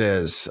 that's what it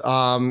is.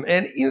 And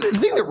the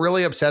thing that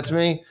really upsets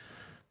me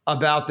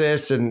about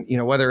this, and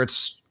whether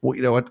it's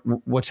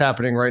what's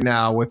happening right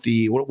now with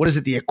the what is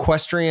it, the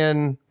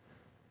equestrian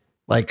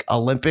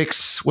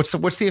Olympics?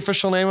 What's the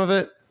official name of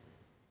it?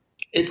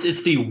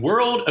 It's the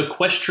World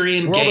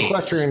Equestrian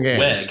Games.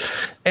 WEG.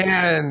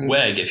 And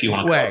WEG, if you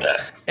want to call it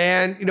that.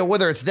 And,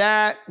 whether it's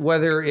that,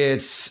 whether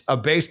it's a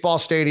baseball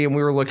stadium,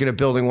 we were looking at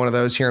building one of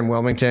those here in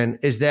Wilmington,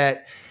 is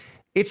that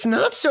it's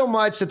not so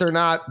much that they're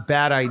not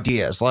bad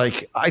ideas. I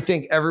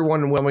think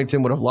everyone in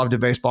Wilmington would have loved a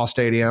baseball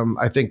stadium.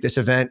 I think this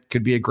event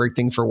could be a great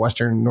thing for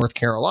Western North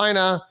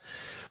Carolina,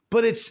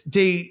 but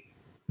they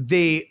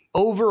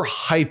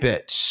overhype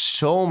it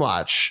so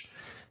much.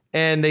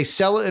 And they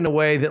sell it in a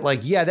way that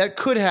that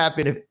could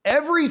happen if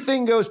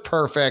everything goes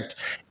perfect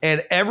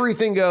and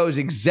everything goes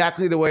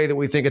exactly the way that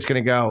we think it's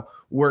going to go.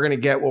 We're going to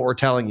get what we're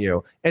telling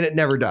you. And it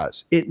never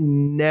does. It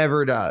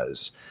never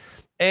does.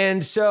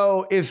 And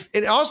so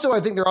I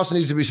think there also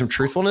needs to be some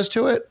truthfulness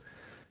to it.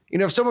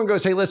 If someone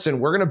goes, hey, listen,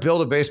 we're going to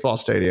build a baseball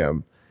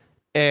stadium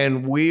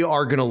and we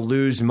are going to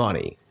lose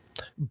money,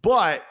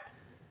 but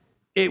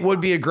it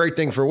would be a great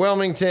thing for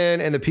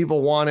Wilmington and the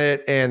people want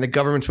it and the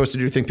government's supposed to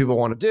do things people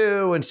want to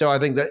do. And so I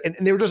think that, and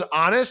they were just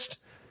honest,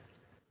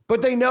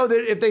 but they know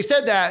that if they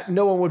said that,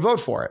 no one would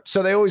vote for it.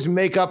 So they always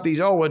make up these,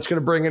 it's going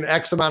to bring in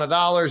X amount of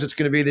dollars. It's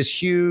going to be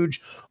this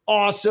huge,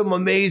 awesome,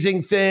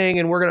 amazing thing.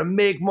 And we're going to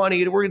make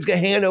money. And we're just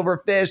going to hand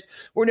over fist.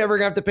 We're never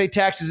going to have to pay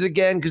taxes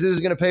again because this is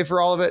going to pay for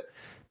all of it.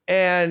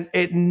 And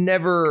it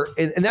never,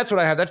 and that's what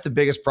I have. That's the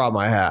biggest problem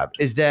I have,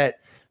 is that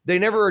they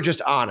never are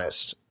just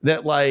honest,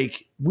 that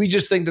we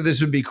just think that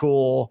this would be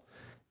cool.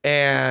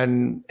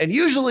 And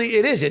usually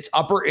it's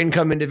upper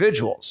income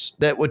individuals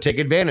that would take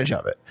advantage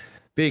of it,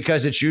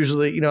 because it's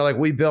usually,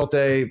 we built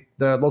the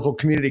local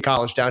community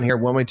college down here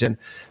in Wilmington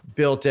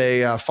built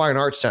a fine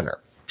arts center,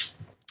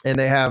 and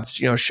they have,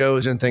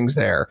 shows and things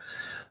there.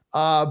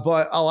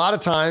 But a lot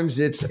of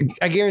times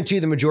I guarantee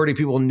the majority of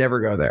people never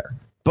go there,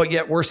 but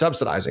yet we're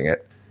subsidizing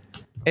it.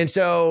 And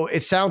so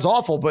it sounds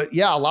awful, but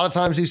yeah, a lot of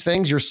times these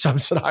things, you're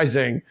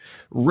subsidizing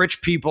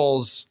rich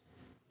people's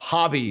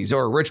hobbies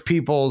or rich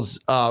people's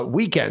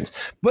weekends.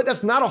 But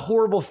that's not a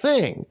horrible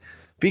thing,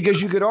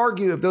 because you could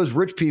argue if those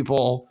rich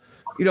people,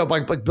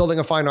 like building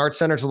a fine arts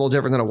center, it's a little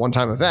different than a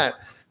one-time event.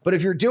 But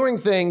if you're doing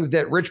things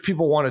that rich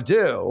people want to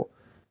do,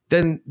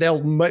 then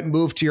they'll might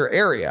move to your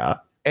area,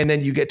 and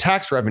then you get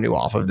tax revenue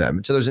off of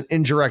them. So there's an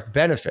indirect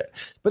benefit.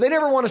 But they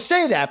never want to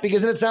say that,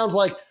 because then it sounds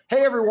like,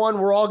 hey, everyone,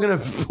 we're all going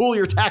to pool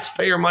your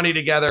taxpayer money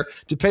together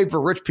to pay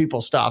for rich people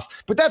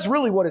stuff. But that's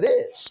really what it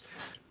is.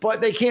 but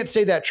they can't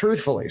say that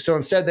truthfully. So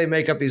instead they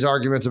make up these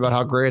arguments about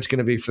how great it's going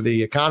to be for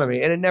the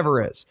economy. And it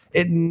never is.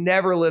 It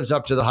never lives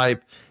up to the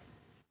hype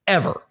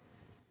ever.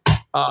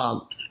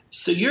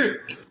 So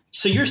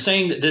you're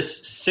saying that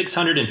this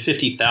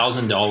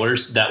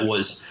 $650,000 that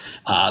was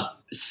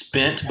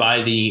spent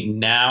by the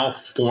now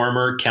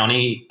former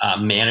county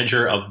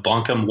manager of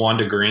Buncombe,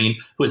 Wanda Green,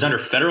 who is under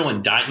federal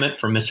indictment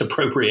for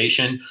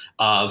misappropriation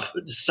of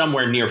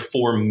somewhere near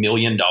 $4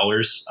 million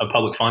of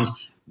public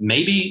funds.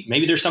 Maybe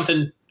there's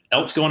something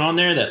else going on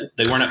there that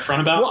they weren't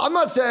upfront about? Well, I'm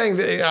not saying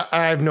that.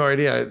 I have no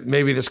idea.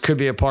 Maybe this could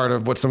be a part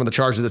of what some of the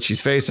charges that she's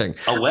facing.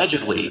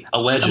 Allegedly.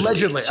 Well,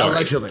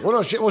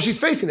 she's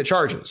facing the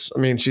charges. I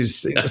mean,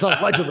 it's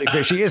not allegedly.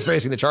 She is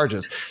facing the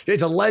charges.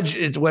 It's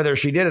alleged whether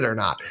she did it or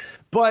not.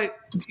 But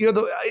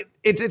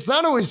it's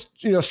not always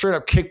straight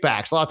up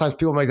kickbacks. A lot of times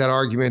people make that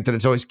argument that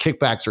it's always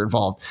kickbacks are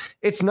involved.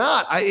 It's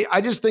not.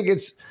 I just think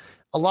it's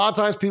a lot of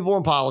times people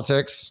in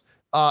politics.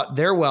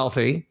 They're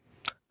wealthy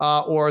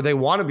or they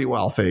want to be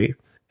wealthy.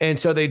 And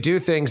so they do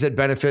things that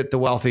benefit the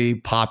wealthy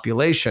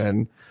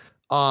population,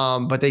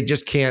 but they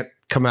just can't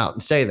come out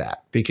and say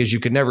that because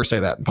you could never say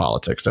that in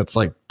politics. That's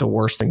like the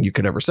worst thing you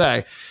could ever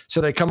say. So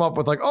they come up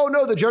with like, oh,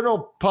 no, the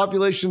general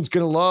population's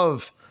going to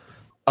love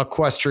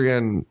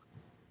equestrian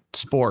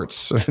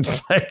sports.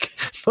 It's like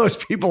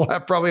most people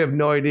probably have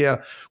no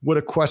idea what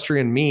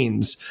equestrian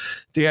means.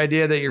 The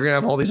idea that you're going to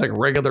have all these like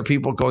regular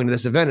people going to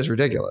this event is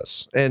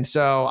ridiculous. And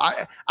so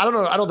I don't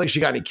know. I don't think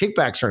she got any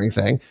kickbacks or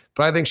anything,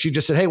 but I think she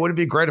just said, hey, wouldn't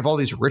it be great if all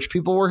these rich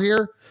people were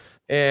here?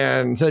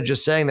 And instead of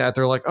just saying that,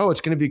 they're like, oh,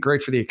 it's going to be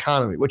great for the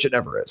economy, which it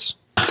never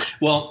is.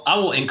 Well, I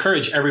will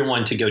encourage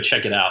everyone to go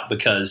check it out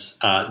because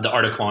the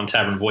article on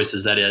Tavern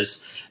Voices, that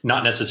is,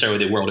 not necessarily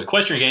the World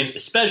Equestrian Games,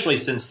 especially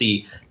since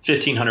the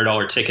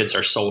 $1,500 tickets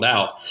are sold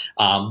out.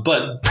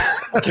 But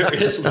there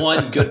is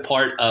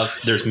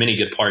there's many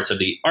good parts of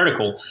the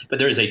article, but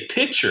there is a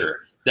picture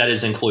that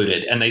is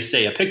included. And they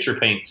say a picture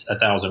paints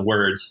 1,000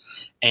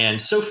 words. And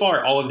so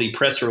far, all of the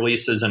press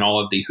releases and all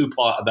of the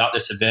hoopla about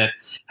this event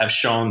have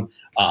shown,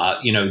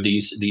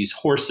 these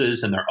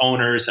horses and their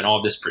owners and all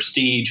of this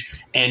prestige.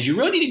 And you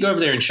really need to go over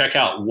there and check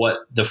out what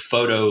the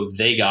photo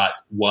they got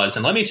was.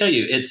 And let me tell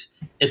you,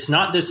 it's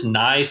not this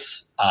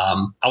nice,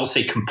 I will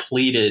say,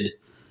 completed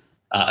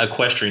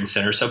equestrian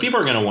center. So people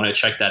are going to want to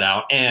check that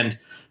out. And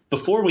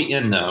before we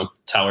end, though,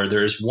 Tyler,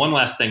 there's one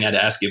last thing I had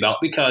to ask you about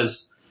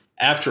because,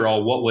 after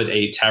all, what would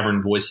a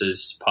Tavern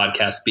Voices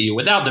podcast be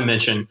without the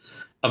mention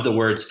of the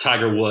words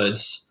Tiger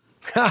Woods?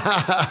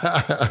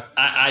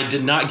 I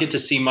did not get to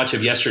see much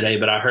of yesterday,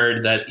 but I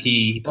heard that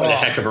he played a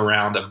heck of a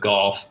round of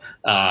golf.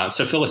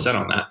 So fill us in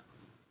on that.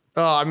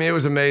 Oh, I mean, it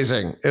was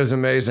amazing. It was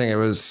amazing. It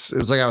was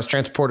like I was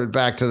transported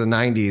back to the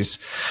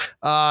 90s.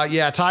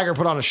 Tiger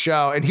put on a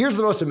show. And here's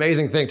the most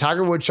amazing thing.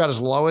 Tiger Woods shot his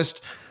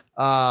lowest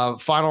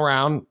final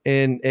round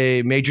in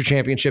a major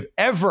championship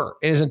ever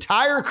in his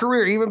entire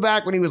career, even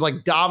back when he was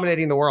like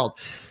dominating the world.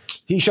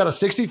 He shot a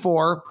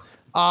 64.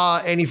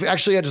 And he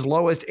actually had his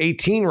lowest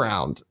 18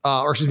 round,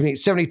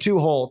 72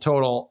 hole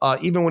total,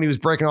 even when he was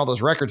breaking all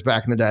those records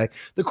back in the day.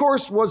 The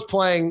course was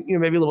playing,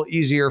 maybe a little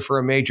easier for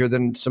a major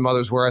than some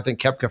others where I think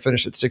Koepka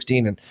finished at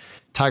 16 and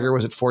Tiger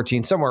was at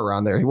 14, somewhere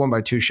around there. He won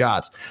by 2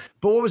 shots.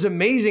 But what was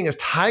amazing is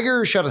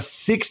Tiger shot a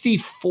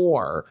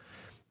 64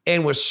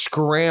 and was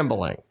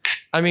scrambling.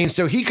 I mean,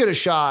 so he could have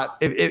shot,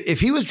 if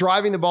he was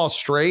driving the ball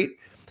straight,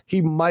 he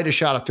might have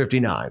shot a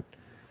 59.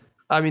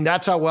 I mean,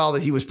 that's how well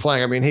that he was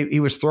playing. I mean,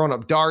 he was throwing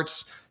up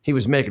darts. He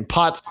was making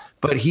putts,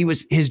 but he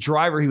was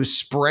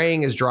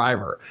spraying his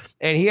driver.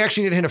 And he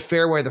actually didn't hit a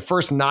fairway. The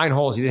first 9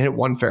 holes, he didn't hit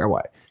one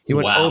fairway. He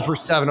went 0 for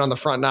 7 on the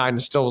front 9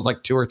 and still was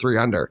like 2 or 3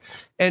 under.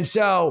 And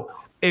so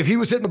if he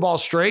was hitting the ball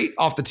straight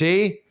off the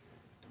tee,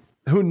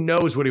 who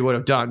knows what he would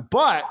have done.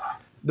 But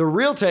the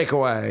real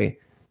takeaway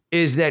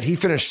is that he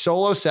finished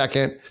solo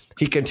second.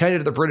 He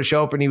contended at the British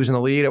Open. He was in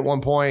the lead at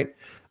one point.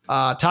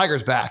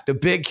 Tiger's back. The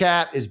big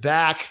cat is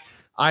back.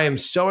 I am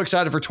so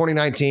excited for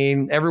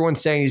 2019.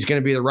 Everyone's saying he's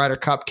going to be the Ryder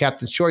Cup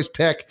Captain's Choice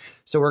pick.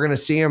 So we're going to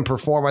see him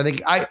perform. I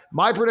think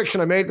my prediction,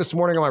 I made it this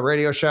morning on my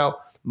radio show.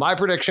 My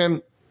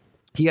prediction,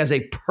 he has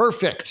a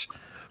perfect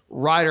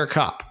Ryder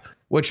Cup,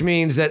 which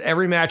means that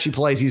every match he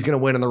plays, he's going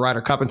to win in the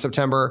Ryder Cup in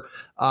September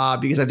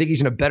because I think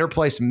he's in a better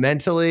place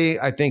mentally.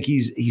 I think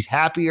he's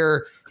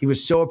happier. He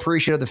was so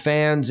appreciative of the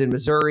fans in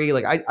Missouri.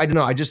 Like, I don't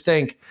know.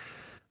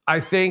 I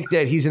think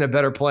that he's in a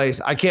better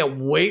place. I can't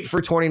wait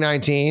for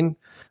 2019.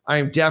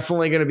 I'm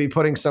definitely going to be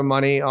putting some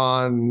money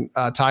on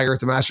Tiger at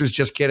the Masters.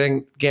 Just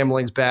kidding.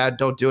 Gambling's bad.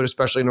 Don't do it,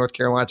 especially in North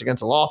Carolina. It's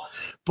against the law.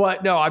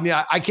 But no, I mean,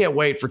 I can't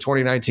wait for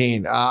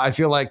 2019. I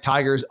feel like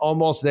Tiger's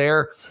almost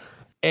there.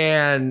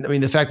 And I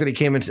mean, the fact that he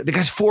came in, the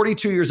guy's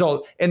 42 years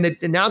old. And the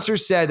announcer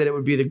said that it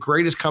would be the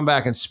greatest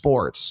comeback in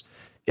sports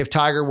if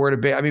Tiger were to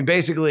be. I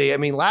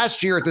mean,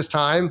 last year at this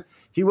time,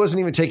 he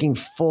wasn't even taking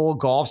full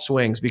golf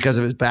swings because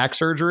of his back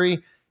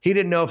surgery. He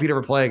didn't know if he'd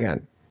ever play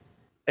again.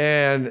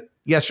 And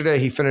yesterday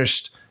he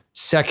finished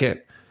second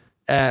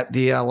at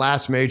the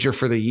last major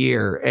for the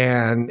year.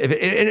 And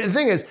the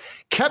thing is,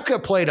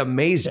 Koepka played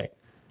amazing.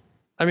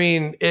 I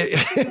mean,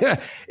 I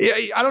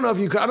don't know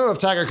if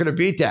Tiger could have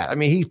beat that. I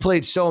mean, he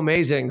played so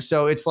amazing.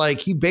 So it's like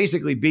he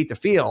basically beat the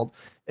field,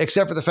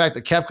 except for the fact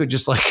that Koepka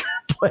just like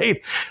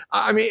played.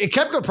 I mean,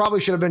 Koepka probably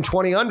should have been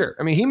 20 under.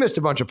 I mean, he missed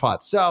a bunch of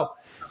putts. So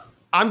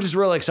I'm just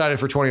really excited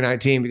for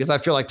 2019 because I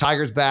feel like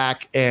Tiger's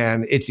back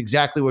and it's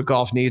exactly what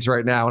golf needs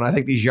right now. And I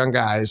think these young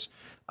guys,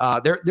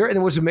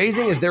 and what's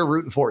amazing is they're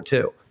rooting for it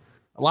too.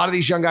 A lot of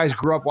these young guys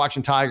grew up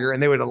watching Tiger,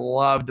 and they would have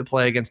loved to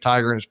play against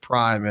Tiger in his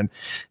prime. And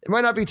it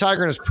might not be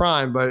Tiger in his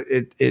prime, but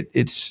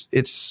it's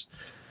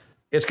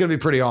going to be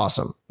pretty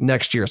awesome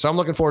next year. So I'm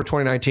looking forward to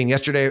 2019.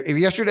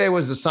 Yesterday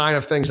was the sign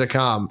of things to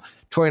come.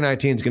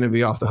 2019 is going to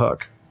be off the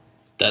hook.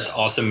 That's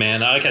awesome,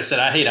 man. Like I said,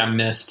 I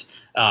missed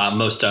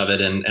most of it,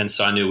 and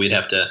so I knew we'd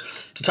have to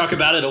talk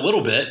about it a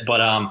little bit.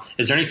 But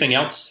is there anything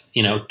else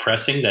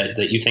pressing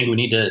that you think we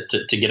need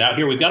to get out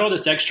here? We've got all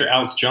this extra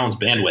Alex Jones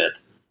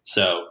bandwidth.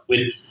 So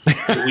we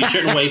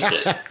shouldn't waste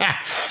it.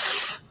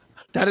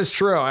 That is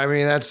true. I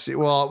mean,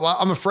 well,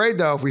 I'm afraid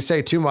though, if we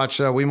say too much,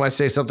 we might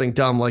say something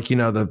dumb like,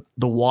 the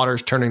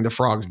water's turning the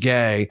frogs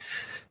gay,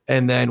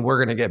 and then we're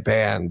going to get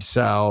banned.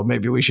 So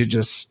maybe we should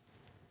just.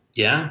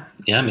 Yeah.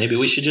 Maybe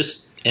we should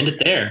just end it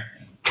there.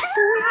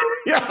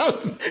 Yeah,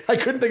 I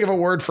couldn't think of a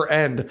word for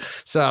end.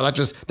 So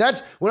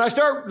that's when I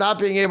start not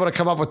being able to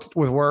come up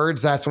with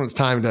words. That's when it's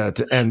time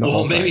to end the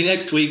whole thing. Well, maybe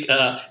next week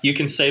you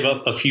can save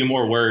up a few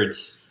more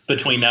words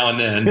between now and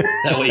then.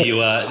 That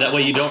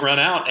way you don't run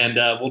out, and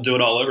we'll do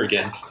it all over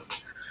again.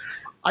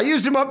 I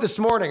used them up this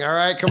morning. All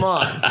right, come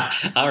on.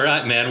 All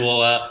right, man.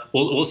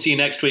 We'll see you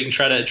next week and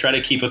try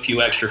to keep a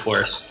few extra for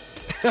us.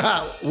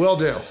 Will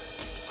do.